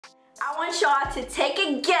I want y'all to take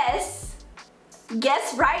a guess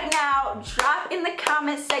right now, drop in the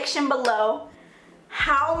comment section below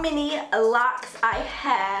how many locks I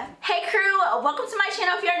have. Hey crew, welcome to my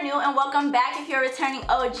channel if you're new, and welcome back if you're a returning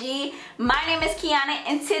OG. My name is Keyana,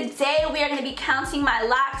 and today we are going to be counting my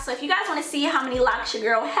locks. So if you guys want to see how many locks your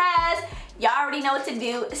girl has, y'all already know what to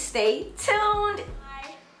do. Stay tuned.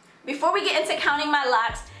 Before we get into counting my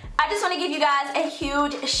locks, I just want to give you guys a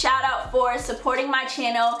huge shout out for supporting my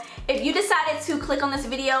channel. If you decided to click on this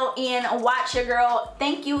video and watch your girl,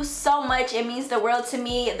 thank you so much. It means the world to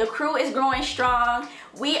me. The crew is growing strong.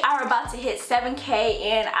 We are about to hit 7K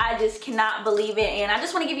and I just cannot believe it. And I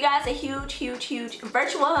just want to give you guys a huge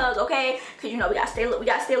virtual hug, okay? Because you know we gotta stay a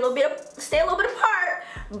little bit apart.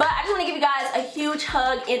 But I just want to give you guys a huge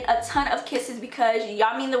hug and a ton of kisses because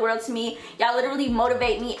y'all mean the world to me. Y'all literally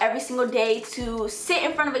motivate me every single day to sit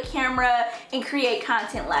in front of a camera and create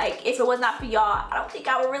content. Like, if it was not for y'all, I don't think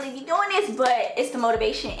I would really be doing this, but it's the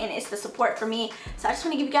motivation and it's the support for me. So I just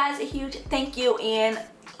want to give you guys a huge thank you, and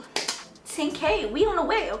 10K, we on the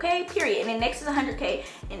way, okay? Period. And then next is 100K,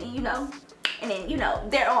 and then you know,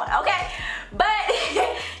 they're on, okay? But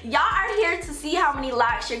y'all are here to see how many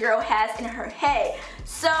locks your girl has in her head.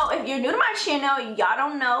 So if you're new to my channel, y'all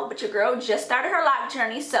don't know, but your girl just started her lock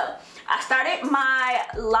journey. So I started my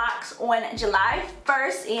locks on July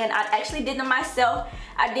 1st, and I actually did them myself.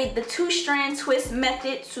 I did the 2-strand twist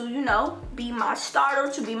method to, you know, be my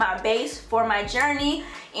starter, to be my base for my journey.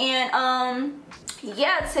 And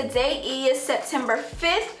yeah, today is September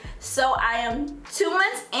 5th. So I am 2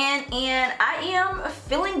 months in and I am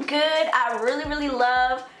feeling good. I really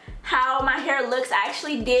love how my hair looks. I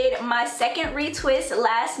actually did my second retwist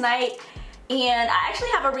last night, and I actually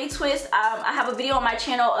have a retwist. I have a video on my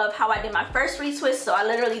channel of how I did my first retwist, so I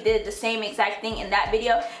literally did the same exact thing in that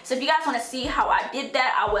video. So if you guys want to see how I did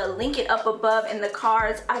that, I will link it up above in the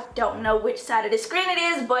cards. I don't know which side of the screen it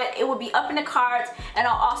is, but it will be up in the cards, and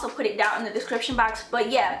I'll also put it down in the description box.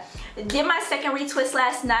 But yeah, did my second retwist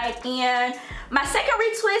last night, and my second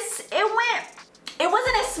retwist, it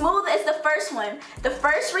wasn't as smooth as the first one. The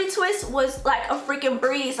first retwist was like a freaking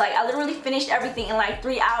breeze. Like, I literally finished everything in like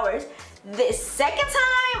 3 hours. This second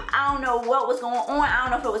time, I don't know what was going on. I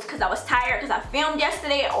don't know if it was because I was tired because I filmed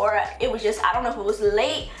yesterday, or it was just, I don't know if it was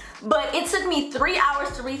late, but it took me 3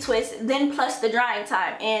 hours to retwist, then plus the drying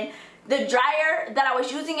time. And the dryer that I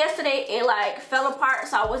was using yesterday, it like fell apart,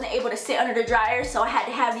 so I wasn't able to sit under the dryer, so I had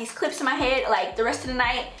to have these clips in my head like the rest of the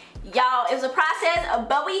night. Y'all, it was a process,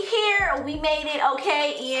 but we here, we made it,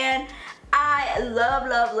 okay? And I love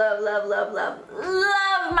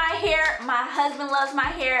my hair. My husband loves my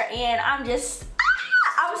hair, and I'm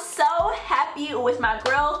so happy with my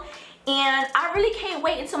growth, and I really can't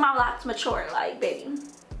wait until my locks mature. Like, baby,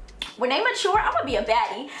 when they mature, I'm gonna be a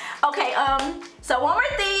baddie. Okay, so one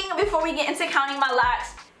more thing before we get into counting my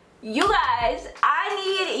locks. You guys, I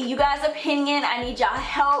need you guys' opinion. I need y'all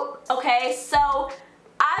help, okay? So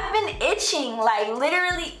I've been itching, like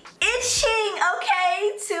literally itching,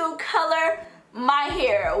 okay, to color my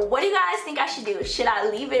hair. What do you guys think I should do? Should I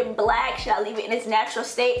leave it black? Should I leave it in its natural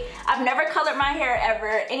state? I've never colored my hair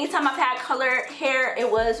ever. Anytime I've had colored hair, it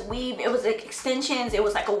was weave, it was like extensions, it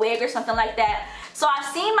was like a wig or something like that. So I've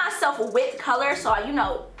seen myself with color, so you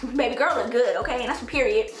know, baby girl look good, okay? And that's a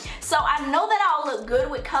period. So I know that I'll look good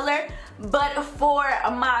with color, but for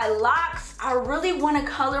my locks, I really want to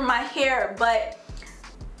color my hair, but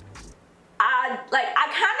I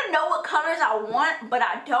kind of know what colors I want, but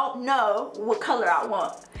I don't know what color I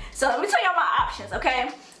want. So let me tell y'all my options, okay?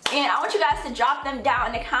 And I want you guys to drop them down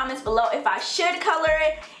in the comments below if I should color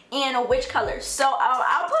it and which color. So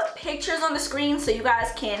I'll put pictures on the screen so you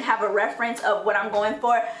guys can have a reference of what I'm going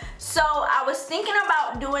for. So I was thinking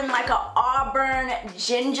about doing like a auburn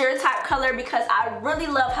ginger type color because I really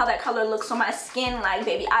love how that color looks on my skin. Like,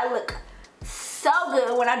 baby, I look so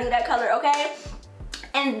good when I do that color, okay?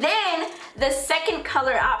 And then the second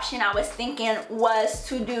color option I was thinking was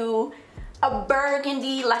to do a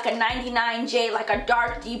burgundy, like a 99J, like a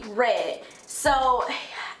dark deep red. So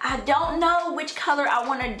I don't know which color I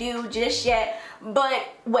want to do just yet, but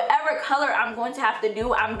whatever color I'm going to have to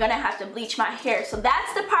do, I'm gonna have to bleach my hair. So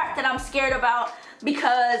that's the part that I'm scared about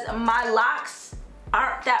because my locks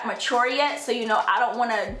aren't that mature yet, so you know, I don't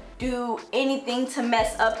want to do anything to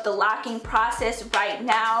mess up the locking process right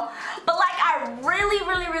now. But like, I really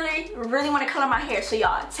want to color my hair. So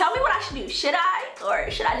y'all, tell me what I should do. Should I, or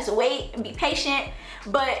should I just wait and be patient?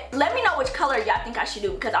 But let me know which color y'all think I should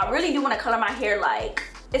do, because I really do want to color my hair. Like,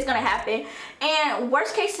 it's gonna happen. And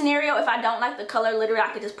worst case scenario, if I don't like the color, literally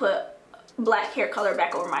I could just put black hair color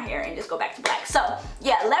back over my hair and just go back to black. So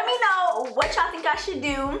yeah, let me know what y'all think I should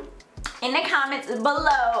do. in the comments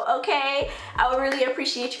below, okay? I would really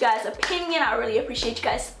appreciate you guys' opinion. I really appreciate you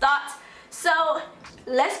guys' thoughts. So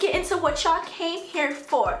let's get into what y'all came here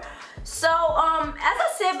for. So as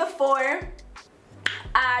I said before,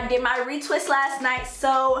 I did my retwist last night,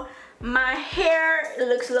 so my hair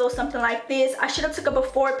looks a little something like this. I should have took a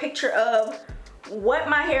before picture of what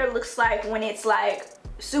my hair looks like when it's like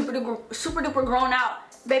super duper grown out.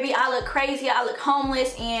 Baby, I look crazy, I look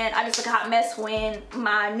homeless, and I just look a hot mess when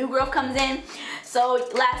my new growth comes in. So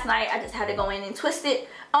last night I just had to go in and twist it.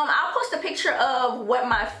 I'll post a picture of what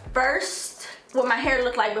my hair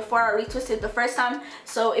looked like before I retwisted the first time.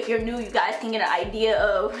 So if you're new, you guys can get an idea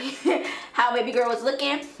of how baby girl was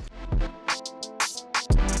looking.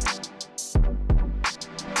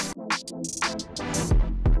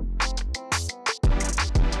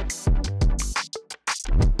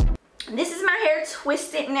 This is my hair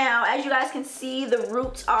twisted now. As you guys can see, the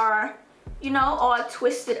roots are, you know, all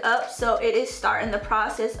twisted up. So it is starting the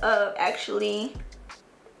process of actually,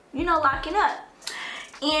 you know, locking up.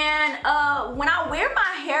 And when I wear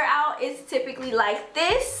my hair out, it's typically like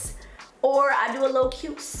this, or I do a little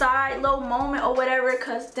cute side little moment or whatever,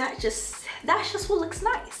 because that's just what looks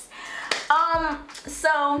nice.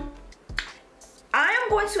 So I am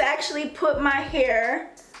going to actually put my hair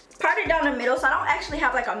parted down the middle. So I don't actually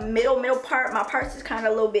have like a middle part. My parts is kind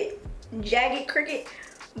of a little bit jagged, crooked,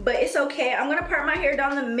 but it's okay. I'm gonna part my hair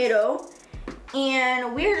down the middle,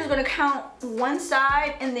 and we're just gonna count one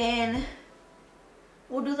side and then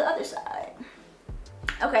we'll do the other side.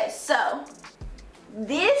 Okay, so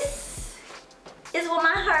this is what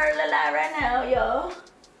my hair look like right now, y'all.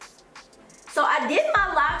 So I did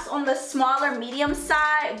my locks on the smaller medium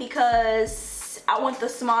side because I want the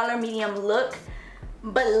smaller medium look.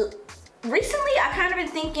 But recently I kind of been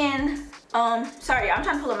thinking, sorry, I'm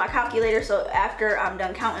trying to pull up my calculator so after I'm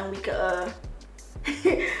done counting we could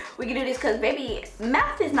we can do this, because baby,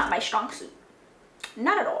 math is not my strong suit.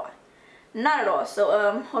 Not at all. Not at all.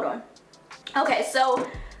 So hold on. Okay, so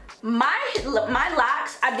my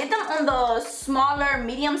locks, I did them on the smaller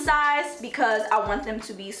medium size because I want them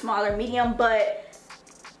to be smaller medium, but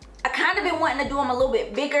I kind of been wanting to do them a little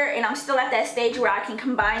bit bigger, and I'm still at that stage where I can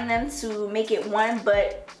combine them to make it one,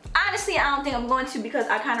 but honestly I don't think I'm going to, because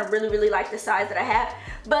I kind of really like the size that I have.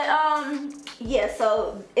 But yeah,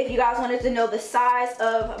 so if you guys wanted to know the size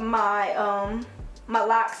of my my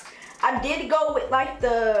locks, I did go with like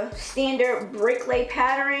the standard brick lay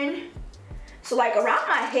pattern. So like around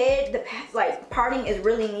my head, the like parting is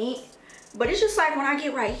really neat, but it's just like when I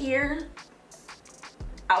get right here,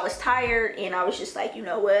 I was tired and I was just like, you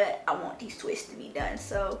know what, I want these twists to be done.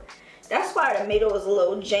 So that's why the middle is a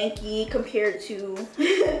little janky compared to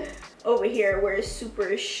over here where it's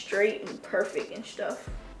super straight and perfect and stuff.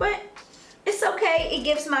 But it's okay, it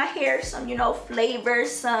gives my hair some, you know, flavor,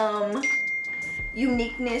 some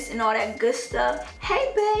uniqueness and all that good stuff.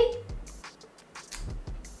 Hey babe.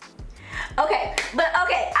 Okay, but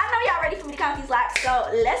okay, I know y'all ready for me to count these locks, so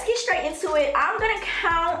let's get straight into it. I'm gonna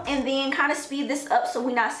count and then kind of speed this up so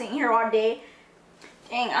we're not sitting here all day.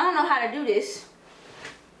 Dang, I don't know how to do this.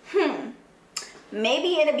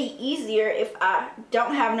 Maybe it'll be easier if I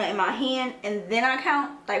don't have nothing in my hand and then I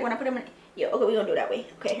count, like when I put them in. Yeah, okay, we're gonna do it that way.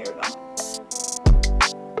 Okay, here we go.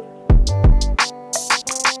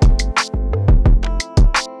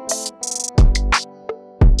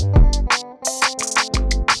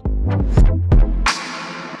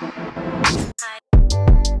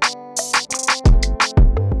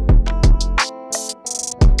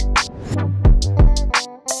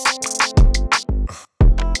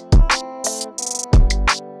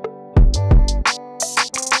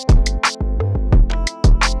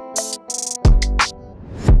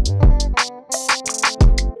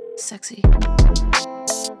 Sexy.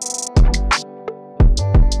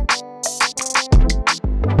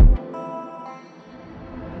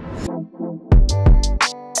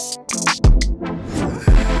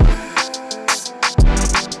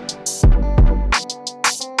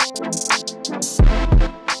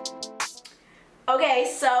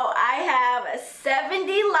 Okay, so I have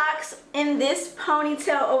 70 locks in this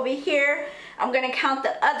ponytail over here. I'm gonna count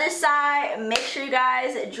the other side. Make sure you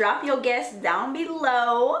guys drop your guess down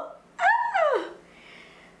below.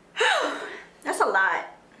 That's a lot.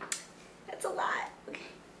 That's a lot. Okay.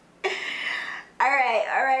 All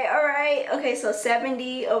right. Okay, so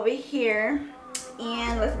 70 over here,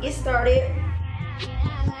 and let's get started.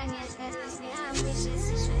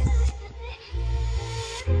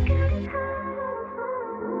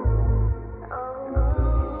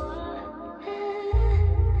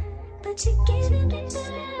 But you giving me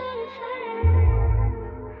time.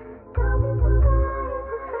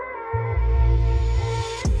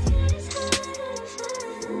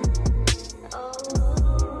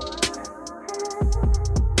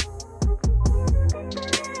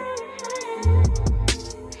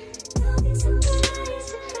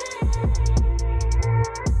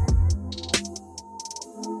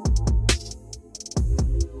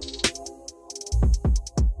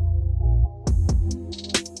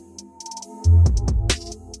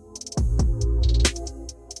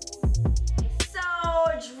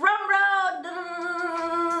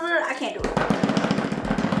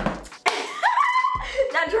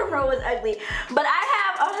 camera was ugly. But I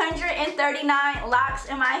have 139 locks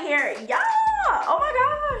in my hair. Yeah, oh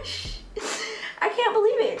my gosh. I can't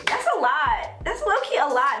believe it. That's a lot. That's low-key a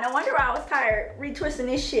lot. No wonder I was tired retwisting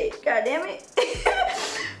this shit. God damn it.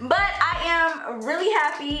 But I am really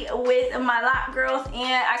happy with my lock growth,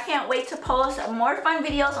 and I can't wait to post more fun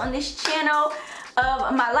videos on this channel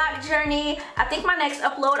of my lock journey. I think my next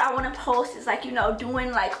upload I want to post is like, you know,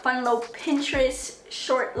 doing like fun little Pinterest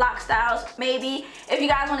short lock styles maybe. If you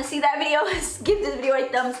guys want to see that video, give this video a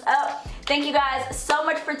thumbs up. Thank you guys so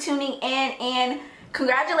much for tuning in, and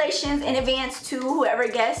congratulations in advance to whoever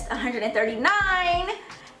guessed 139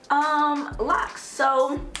 locks.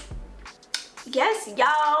 So yes,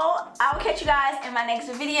 y'all, I'll catch you guys in my next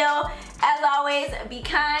video. As always, be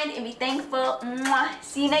kind and be thankful. Mwah.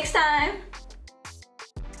 See you next time.